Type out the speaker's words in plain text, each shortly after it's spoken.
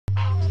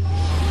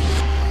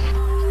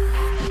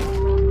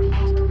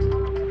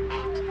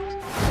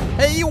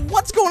Hey,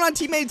 what's going on,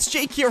 teammates?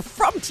 Jake here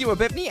from Team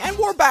Epiphany, and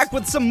we're back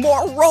with some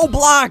more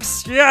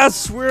Roblox.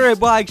 Yes,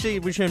 well, actually,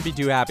 we shouldn't be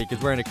too happy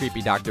because we're in a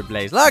creepy Dr.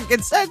 Blaze. Look,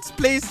 it says,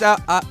 please,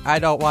 I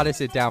don't want to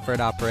sit down for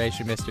an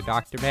operation, Mr.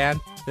 Doctor Man.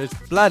 There's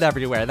blood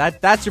everywhere.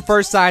 That's your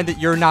first sign that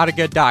you're not a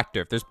good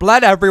doctor. If there's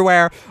blood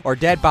everywhere or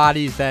dead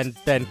bodies, then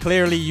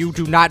clearly you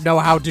do not know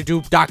how to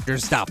do doctor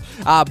stuff.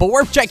 But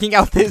we're checking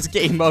out this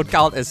game mode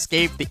called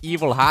Escape the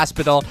Evil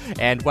Hospital,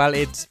 and well,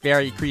 it's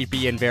very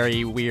creepy and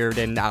very weird.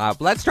 And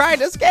let's try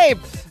and escape.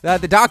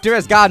 The doctor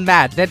has gone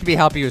mad. Let me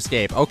help you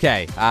escape.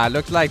 Okay.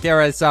 Looks like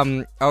there is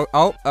some.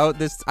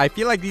 This. I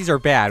feel like these are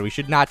bad. We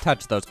should not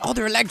touch those. Oh,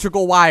 they're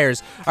electrical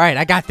wires. All right,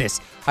 I got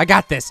this. I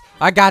got this.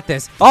 I got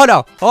this. Oh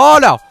no. Oh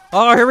no.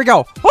 Oh, here we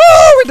go.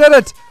 Oh, we did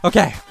it.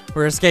 Okay,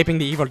 we're escaping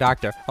the evil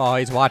doctor. Oh,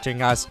 he's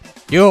watching us.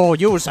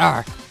 You,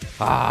 sir.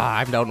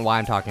 I don't know why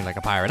I'm talking like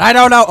a pirate. I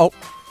don't know. Oh,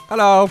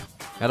 hello.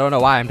 I don't know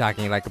why I'm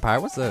talking like a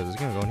pirate. What's this? Is it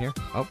gonna go in here?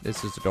 Oh,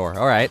 this is the door.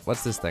 All right,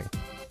 what's this thing?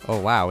 Oh,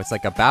 wow, it's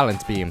like a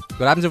balance beam.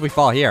 What happens if we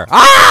fall here?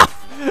 Ah!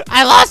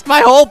 I lost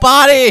my whole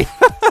body.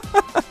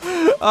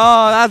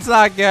 Oh, that's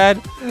not good.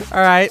 All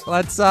right,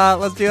 let's do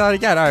that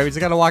again. All right, we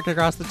just gotta walk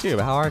across the tube.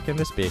 How hard can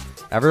this be?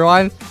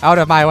 Everyone, out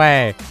of my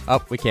way.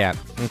 Oh, we can't.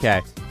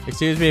 Okay.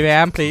 Excuse me,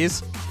 ma'am,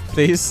 please.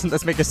 Please,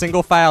 let's make a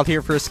single file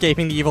here for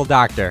escaping the evil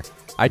doctor.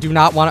 I do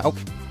not want to. Oh,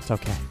 it's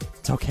okay.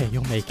 It's okay.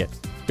 You'll make it.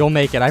 You'll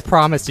make it. I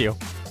promise you.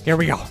 Here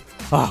we go.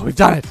 Oh, we've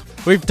done it.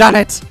 We've done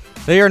it.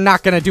 They are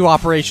not gonna do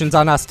operations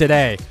on us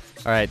today.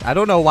 All right. I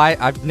don't know why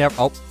I've never.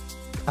 Oh,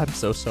 I'm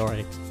so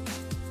sorry.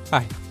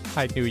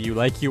 I knew you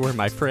like you were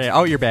my friend.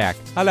 Oh, you're back.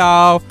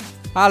 Hello.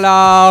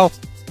 Hello.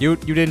 You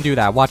didn't do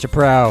that. Watch a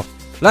pro.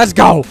 Let's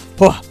go.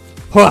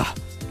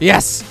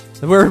 Yes.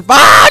 We're.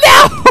 Oh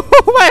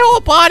no! My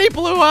whole body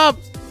blew up.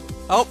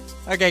 Oh.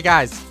 Okay,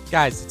 guys.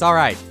 It's all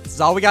right. This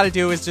is all we gotta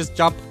do is just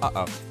jump.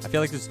 Uh-oh. I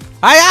feel like there's.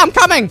 I'm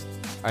coming.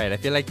 All right. I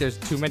feel like there's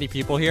too many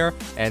people here,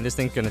 and this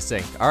thing's gonna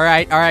sink. All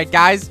right,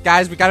 guys.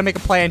 We gotta make a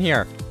plan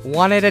here.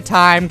 One at a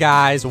time,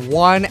 guys.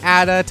 One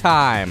at a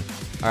time.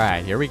 All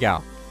right. Here we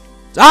go.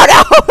 Oh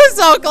no! It's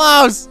so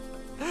close.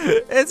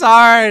 It's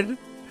hard.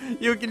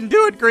 You can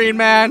do it, Green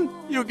Man.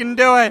 You can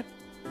do it.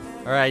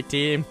 All right,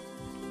 team.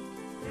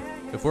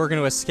 If we're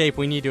gonna escape,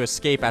 we need to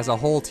escape as a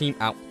whole team.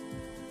 Out.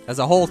 As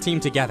a whole team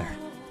together.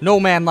 No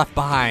man left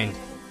behind.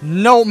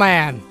 No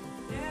man.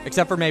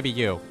 Except for maybe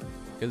you.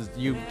 Because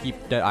you keep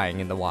dying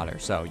in the water.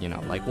 So, you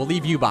know, like, we'll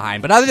leave you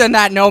behind. But other than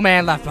that, no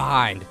man left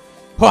behind.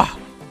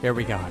 Here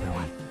we go,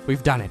 everyone.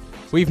 We've done it.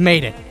 We've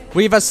made it.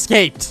 We've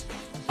escaped.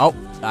 Oh,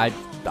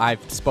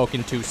 I've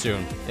spoken too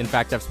soon. In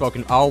fact, I've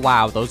spoken. Oh,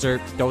 wow. Those are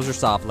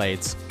saw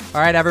blades. All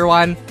right,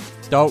 everyone.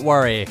 Don't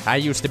worry. I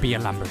used to be a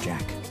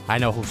lumberjack. I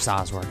know who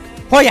saws work.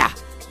 Oh, yeah.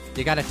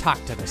 You got to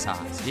talk to the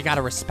saws. You got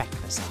to respect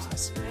the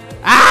saws.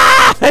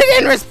 Ah! It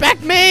didn't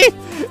respect me.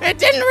 It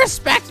didn't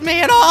respect me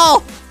at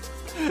all.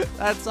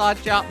 That saw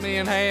chopped me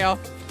in half.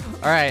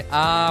 All right.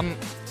 I'm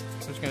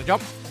just going to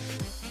jump.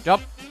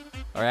 Jump.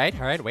 All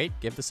right. Wait.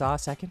 Give the saw a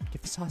second.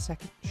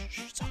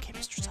 Shh, it's okay,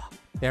 Mr. Saw.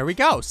 There we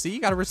go. See, you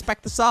gotta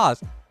respect the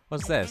saws.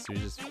 What's this? You're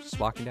just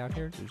walking down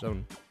here. There's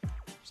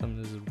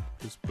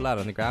there's blood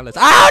on the ground.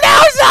 Oh no!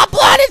 It's not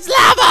blood. It's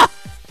lava.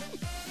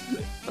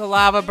 The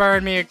lava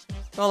burned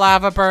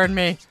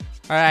me.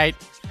 All right.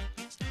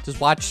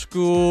 Just watch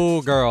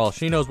Schoolgirl.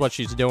 She knows what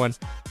she's doing.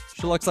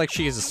 She looks like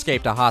she has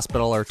escaped a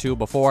hospital or two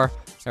before.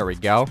 There we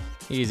go.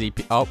 Easy.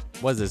 Oh,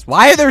 what is this?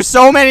 Why are there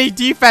so many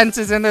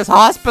defenses in this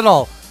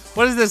hospital?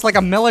 What is this? Like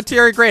a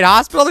military-grade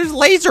hospital? There's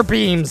laser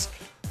beams.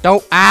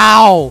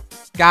 Ow!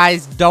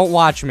 Guys, don't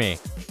watch me.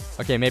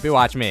 Okay, maybe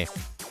watch me.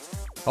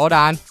 Hold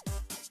on.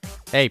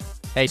 Hey,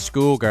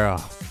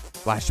 schoolgirl.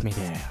 Watch me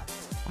there.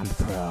 I'm a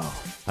pro.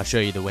 I'll show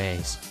you the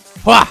ways.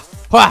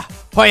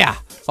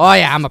 Oh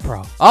yeah, I'm a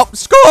pro. Oh,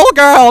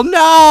 schoolgirl,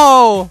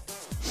 no!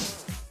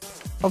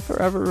 I'll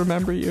forever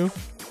remember you.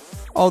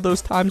 All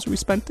those times we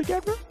spent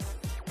together.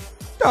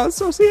 Oh, it's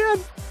so sad.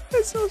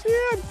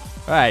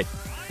 All right.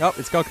 Oh,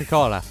 it's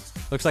Coca-Cola.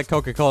 Looks like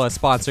Coca-Cola is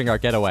sponsoring our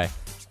getaway.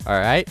 All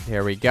right,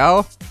 here we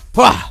go.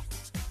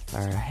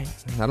 All right.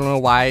 I don't know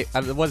why.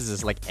 What is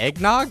this, like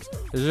eggnog?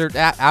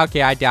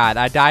 Okay, I died.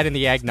 I died in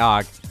the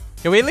eggnog.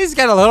 Can we at least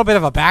get a little bit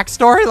of a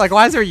backstory? Like,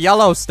 why is there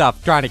yellow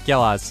stuff trying to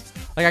kill us?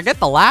 Like, I get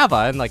the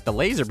lava and, like, the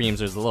laser beams,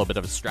 there's a little bit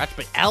of a stretch,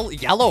 but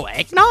yellow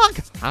eggnog?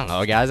 I don't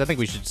know, guys. I think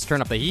we should just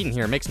turn up the heat in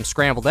here and make some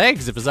scrambled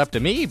eggs if it's up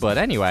to me, but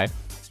anyway.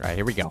 All right,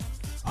 here we go.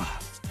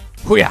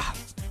 Hoo-yah!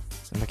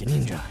 I'm like a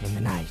ninja in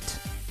the night.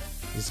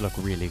 These look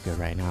really good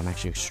right now. I'm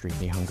actually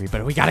extremely hungry,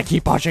 but we gotta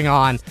keep pushing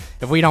on.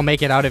 If we don't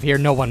make it out of here,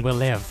 no one will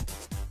live.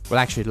 Well,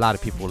 actually, a lot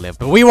of people will live,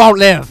 but we won't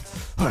live.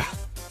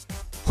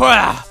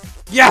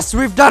 Yes,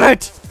 we've done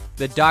it!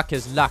 The doc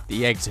has locked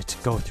the exit.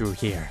 Go through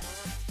here.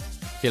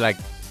 I feel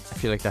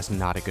like that's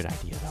not a good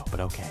idea, though, but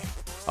okay.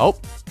 Oh,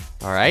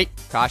 all right.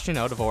 Caution,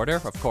 out of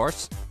order, of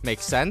course.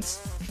 Makes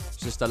sense. It's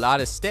just a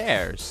lot of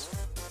stairs.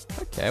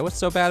 Okay, what's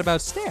so bad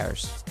about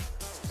stairs?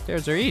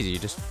 Stairs are easy. You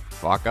just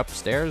walk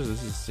upstairs.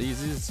 This is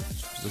easy as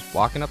just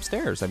walking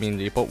upstairs. I mean,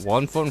 you put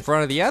one foot in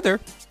front of the other.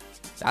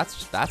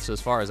 That's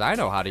as far as I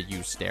know how to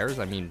use stairs.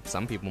 I mean,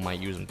 some people might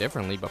use them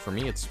differently, but for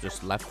me, it's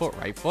just left foot,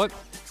 right foot.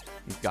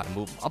 You've got to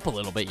move up a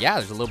little bit. Yeah,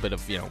 there's a little bit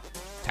of, you know,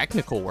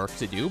 technical work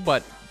to do,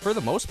 but for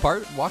the most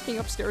part, walking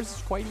upstairs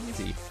is quite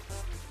easy.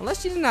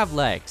 Unless you didn't have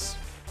legs.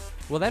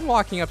 Well, then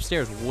walking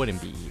upstairs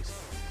wouldn't be easy.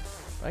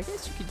 But I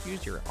guess you could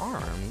use your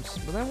arms.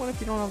 But then what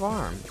if you don't have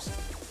arms?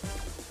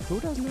 Who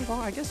doesn't have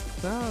arms? I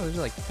guess, no,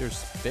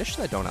 there's fish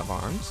that don't have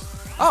arms.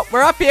 Oh,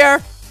 we're up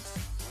here!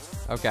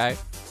 Okay.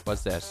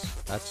 What's this?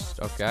 That's,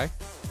 okay.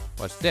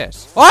 What's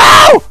this?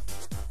 Oh!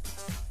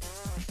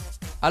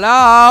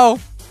 Hello?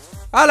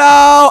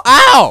 Hello?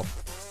 Ow!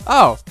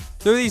 Oh,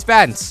 through these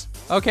vents.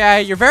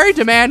 Okay, you're very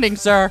demanding,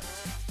 sir.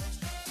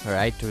 All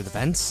right, through the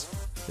vents.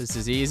 This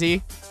is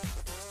easy.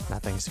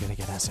 Nothing's gonna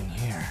get us in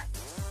here.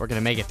 We're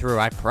gonna make it through,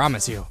 I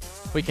promise you.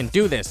 We can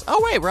do this.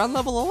 Oh wait, we're on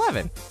level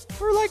 11.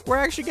 We're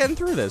actually getting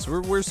through this.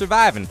 We're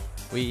surviving.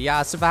 We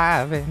are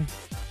surviving.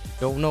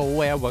 Don't know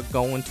where we're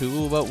going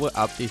to, but we're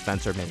up. These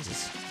vents are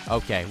mazes.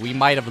 Okay, we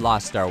might have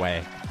lost our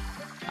way.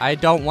 I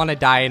don't want to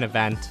die in a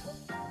vent.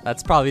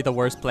 That's probably the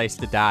worst place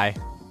to die.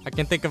 I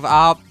can think of,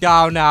 oh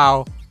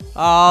no.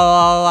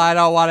 Oh, I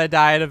don't want to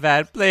die in a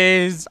vent,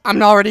 please.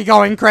 I'm already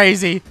going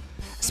crazy.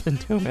 It's been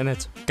 2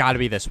 minutes. Gotta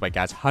be this way,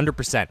 guys.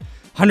 100%.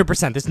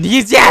 100%. This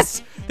needs,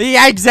 yes! The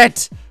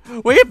exit!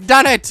 We've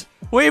done it!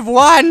 We've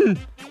won!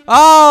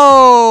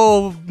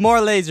 Oh!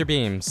 More laser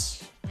beams.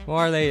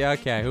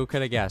 Okay, who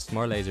could have guessed?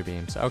 More laser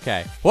beams.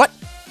 Okay. What?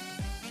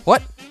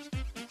 What?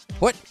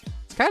 What?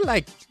 It's kind of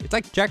like, it's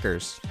like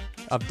checkers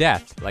of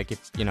death. Like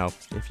if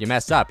you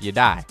mess up, you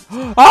die.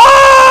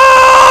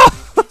 Oh!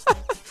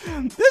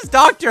 This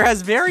doctor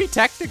has very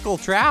technical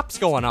traps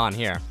going on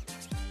here.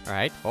 All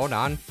right, hold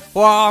on.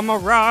 Well, I'm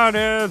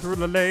running through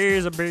the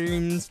laser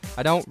beams.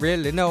 I don't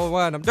really know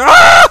what I'm doing.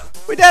 Ah!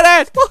 We did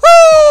it!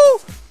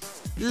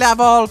 Woohoo!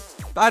 Level,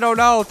 I don't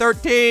know,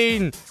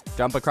 13.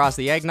 Jump across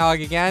the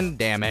eggnog again.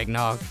 Damn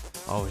eggnog.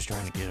 Always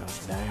trying to get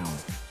us down.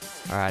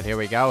 All right, here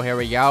we go, here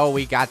we go.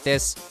 We got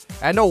this.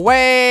 And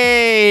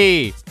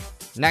away!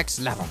 Next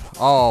level.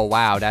 Oh,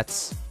 wow,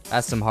 that's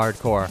some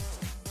hardcore.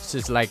 This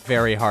is like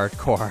very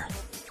hardcore.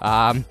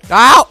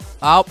 Ow!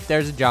 Oh,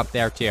 there's a jump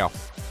there too.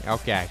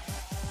 Okay.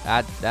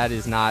 That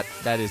is not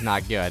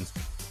good.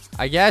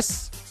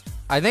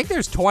 I think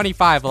there's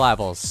 25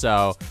 levels,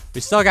 so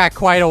we still got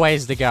quite a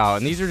ways to go,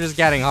 and these are just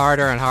getting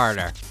harder and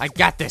harder. I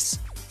got this.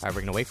 All right,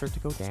 we're gonna wait for it to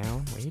go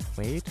down.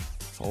 Wait.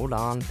 Hold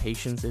on.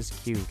 Patience is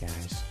key,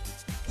 guys.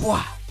 Wah!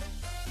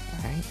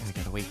 All right, I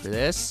gotta wait for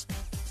this.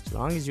 As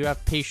long as you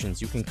have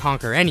patience, you can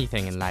conquer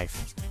anything in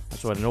life.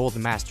 That's what an old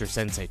master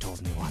sensei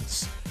told me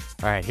once.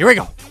 All right, here we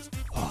go.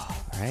 All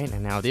right,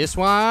 and now this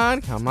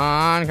one. Come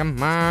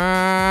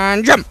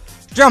on.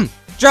 Jump!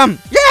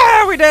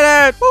 Yeah, we did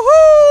it!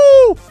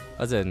 Woohoo!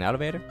 Was it an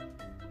elevator?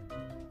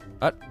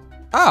 What?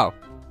 Oh,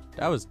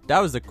 that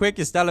was the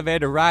quickest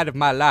elevator ride of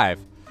my life.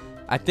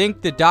 I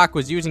think the doc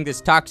was using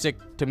this toxic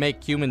to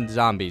make human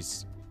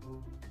zombies.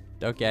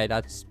 Okay,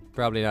 that's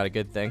probably not a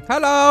good thing.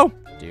 Hello!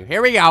 Dude,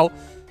 here we go.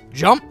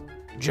 Jump!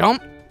 No!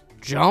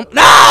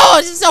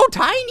 This is so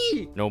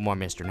tiny! No more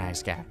Mr.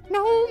 Nice Guy.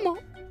 No more.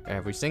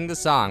 If we sing the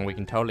song, we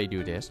can totally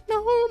do this.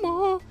 No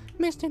more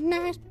Mr.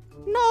 Nice.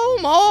 No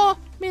more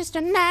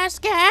Mr. Nice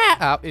Guy.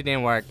 Oh, it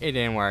didn't work.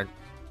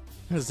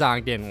 The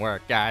song didn't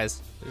work,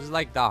 guys. This is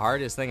like the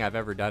hardest thing I've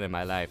ever done in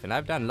my life. And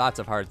I've done lots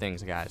of hard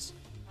things, guys.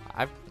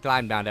 I've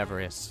climbed Mount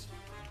Everest.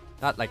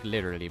 Not like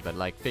literally, but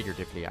like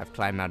figuratively. I've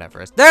climbed Mount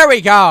Everest. There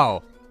we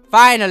go!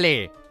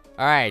 Finally!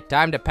 Alright,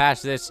 time to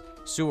pass this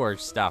sewer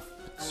stuff.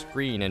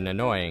 Screen and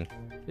annoying.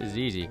 This is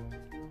easy.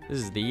 This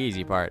is the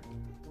easy part.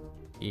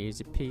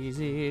 Easy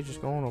peasy,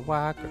 just gonna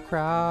walk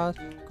across.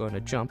 Gonna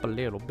jump a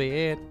little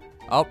bit.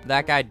 Oh,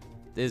 that guy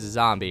is a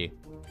zombie.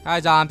 Hi,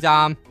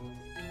 Zom.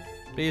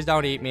 Please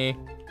don't eat me.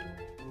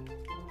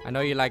 I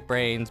know you like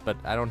brains, but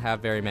I don't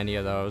have very many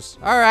of those.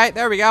 Alright,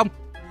 there we go.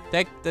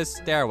 Take this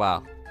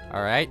stairwell.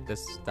 Alright,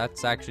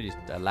 that's actually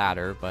a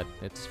ladder, but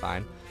it's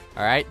fine.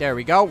 Alright, there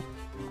we go.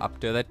 Up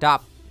to the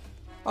top.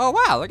 Oh,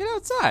 wow, look at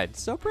outside.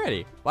 It's so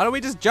pretty. Why don't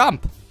we just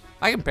jump?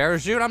 I can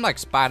parachute. I'm like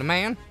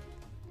Spider-Man.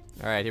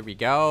 Alright, here we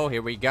go.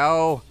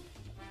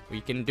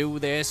 We can do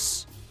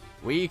this.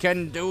 I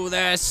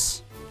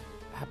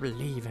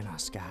believe in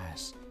us,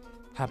 guys.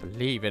 I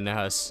believe in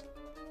us.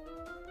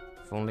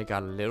 I've only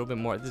got a little bit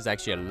more. This is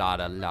actually a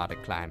lot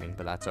of climbing,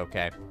 but that's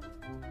okay.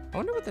 I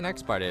wonder what the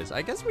next part is.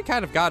 I guess we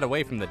kind of got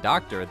away from the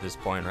doctor at this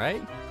point,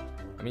 right?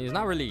 I mean, he's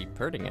not really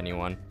hurting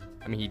anyone.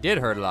 I mean, he did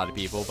hurt a lot of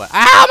people, but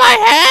ow,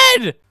 my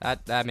head!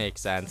 That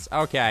makes sense.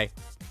 Okay.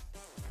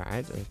 All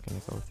right, we're gonna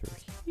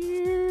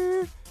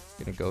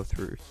go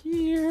through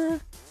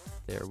here.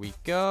 There we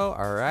go.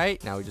 All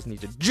right, now we just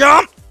need to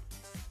jump,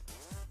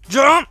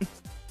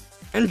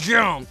 and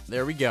jump.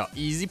 There we go.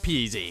 Easy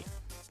peasy.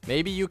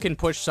 Maybe you can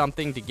push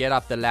something to get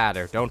up the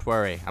ladder. Don't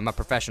worry, I'm a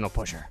professional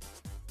pusher.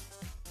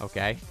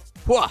 Okay.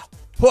 Whoa.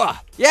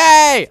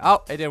 Yay!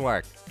 Oh, it didn't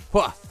work.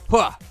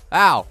 Whoa.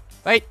 Ow.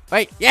 Wait.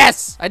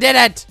 Yes, I did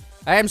it.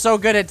 I am so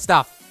good at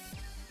stuff.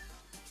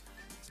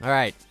 All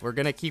right, we're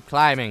gonna keep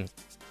climbing.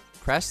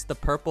 Press the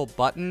purple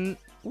button.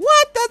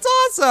 What the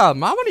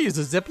awesome. I want to use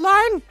a zip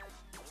line.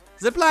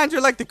 Zip lines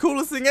are like the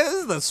coolest thing. This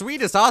is the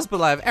sweetest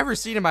hospital I've ever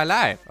seen in my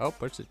life. Oh,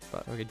 push it.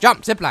 Okay,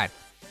 jump, zip line.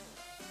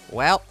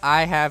 Well,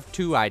 I have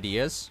 2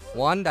 ideas.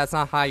 1, that's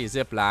not how you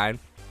zip line.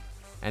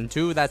 And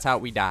 2, that's how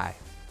we die.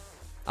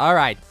 All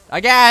right,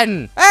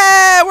 again.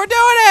 Hey, we're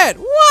doing it.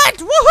 What?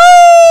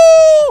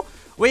 Woohoo!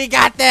 We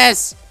got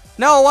this.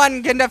 No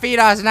one can defeat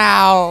us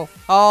now.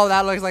 Oh,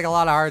 that looks like a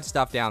lot of hard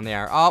stuff down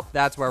there. Oh,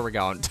 that's where we're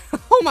going.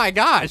 Oh my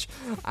gosh.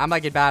 I'm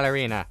like a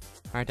ballerina.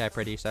 Aren't I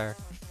pretty, sir?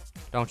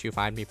 Don't you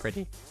find me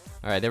pretty?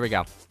 All right, there we go.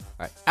 All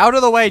right, out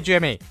of the way,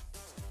 Jimmy.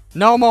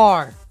 No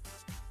more.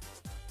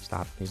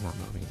 Stop. He's not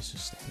moving. He's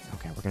just standing.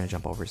 Okay, we're going to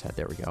jump over his head.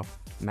 There we go.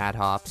 Mad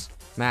hops.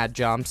 Mad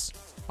jumps.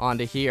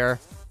 Onto here.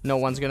 No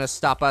one's going to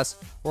stop us.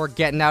 We're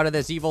getting out of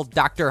this evil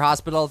doctor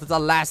hospital. That's the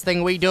last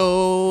thing we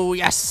do.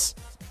 Yes.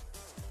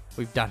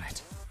 We've done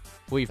it.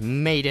 We've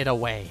made it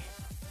away.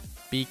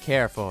 Be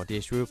careful.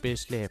 This roof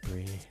is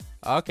slippery.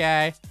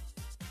 Okay.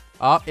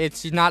 Oh,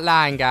 it's not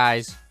lying,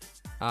 guys.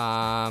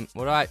 What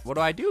do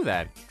I do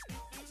then?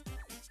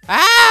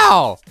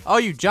 Ow! Oh,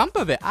 you jump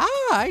a bit. Ah,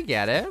 I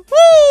get it.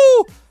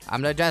 Woo!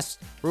 I'm the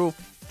best roof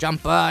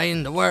jumper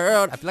in the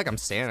world. I feel like I'm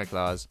Santa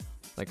Claus.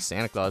 Like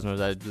Santa Claus knows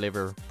how to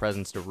deliver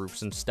presents to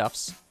roofs and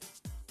stuffs.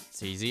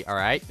 It's easy. All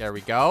right, there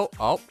we go.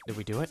 Oh, did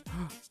we do it?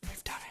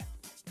 We've done it.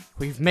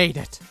 We've made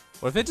it.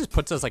 What if it just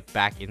puts us like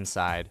back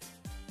inside?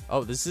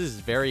 Oh, this is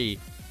very,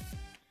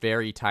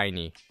 very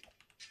tiny.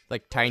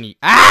 Like tiny.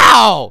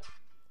 Ow!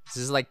 This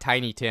is like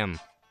Tiny Tim.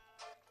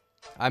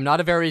 I'm not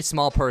a very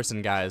small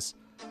person, guys.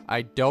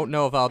 I don't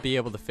know if I'll be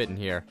able to fit in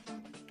here.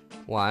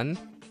 1,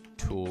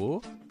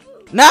 2.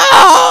 No!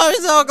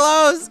 I'm so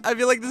close! I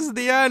feel like this is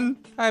the end.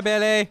 Hi,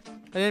 Billy.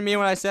 I didn't mean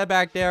what I said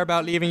back there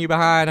about leaving you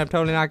behind. I'm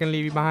totally not gonna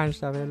leave you behind.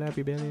 Stop it. I love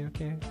you, Billy.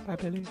 Okay. Bye,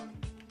 Billy.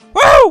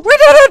 Woo! We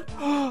did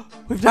it!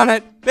 We've done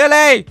it.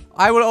 Billy!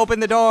 I will open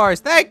the doors.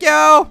 Thank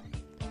you!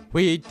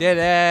 We did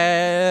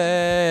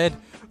it!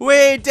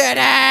 We did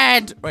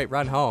it! Wait,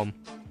 run home.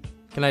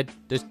 Can I?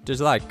 There's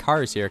a lot of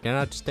cars here. Can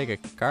I just take a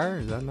car?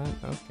 Is that not?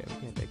 Okay, we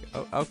can't take it.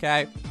 Oh,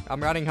 okay.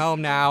 I'm running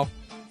home now.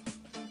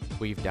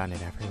 We've done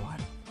it, everyone.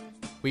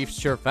 We've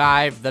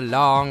survived the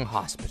long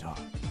hospital.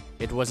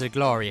 It was a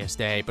glorious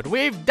day, but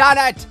we've done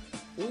it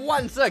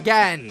once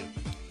again.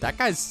 That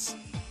guy's...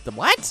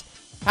 What?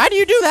 How do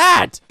you do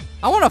that?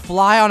 I want to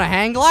fly on a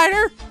hang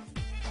glider?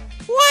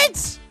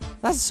 What?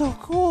 That's so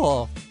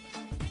cool.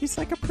 He's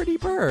like a pretty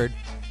bird.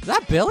 Is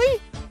that Billy?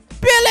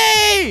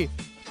 Billy!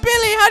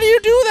 Billy, how do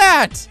you do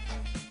that?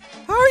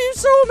 How are you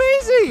so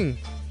amazing?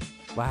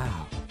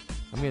 Wow.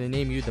 I'm going to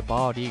name you the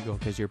bald eagle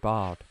because you're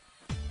bald.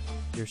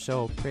 You're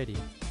so pretty.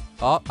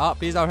 Oh,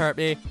 please don't hurt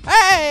me.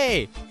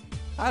 Hey!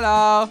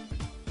 Hello.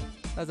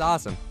 That's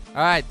awesome.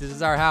 All right, this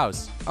is our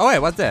house. Oh, wait,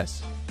 what's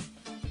this?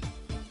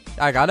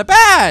 I got a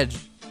badge.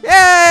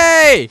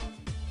 Yay!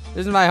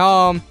 This is my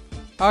home.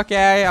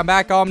 Okay, I'm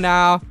back home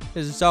now.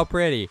 This is so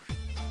pretty.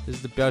 This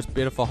is the most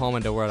beautiful home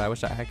in the world. I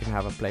wish I could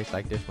have a place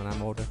like this when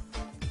I'm older.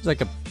 It's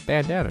like a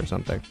bandana or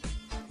something.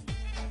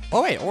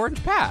 Oh, wait,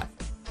 orange path.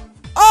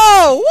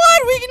 Oh,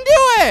 what? We can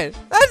do it.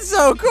 That's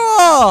so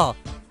cool.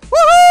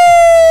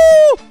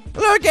 Woohoo!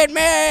 Look at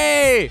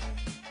me!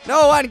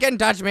 No one can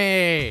touch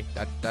me!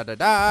 Da, da, da,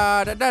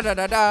 da, da, da, da,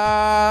 da,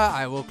 da.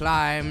 I will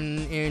climb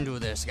into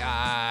the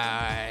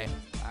sky.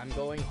 I'm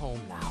going home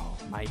now.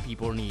 My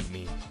people need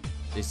me.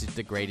 This is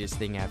the greatest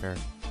thing ever.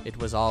 It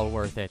was all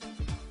worth it.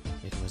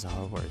 It was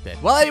all worth it.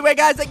 Well, anyway,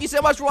 guys, thank you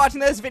so much for watching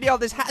this video.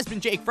 This has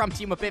been Jake from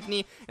Team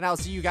Epiphany, and I'll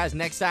see you guys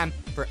next time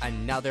for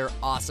another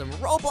awesome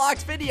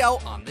Roblox video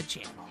on the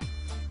channel.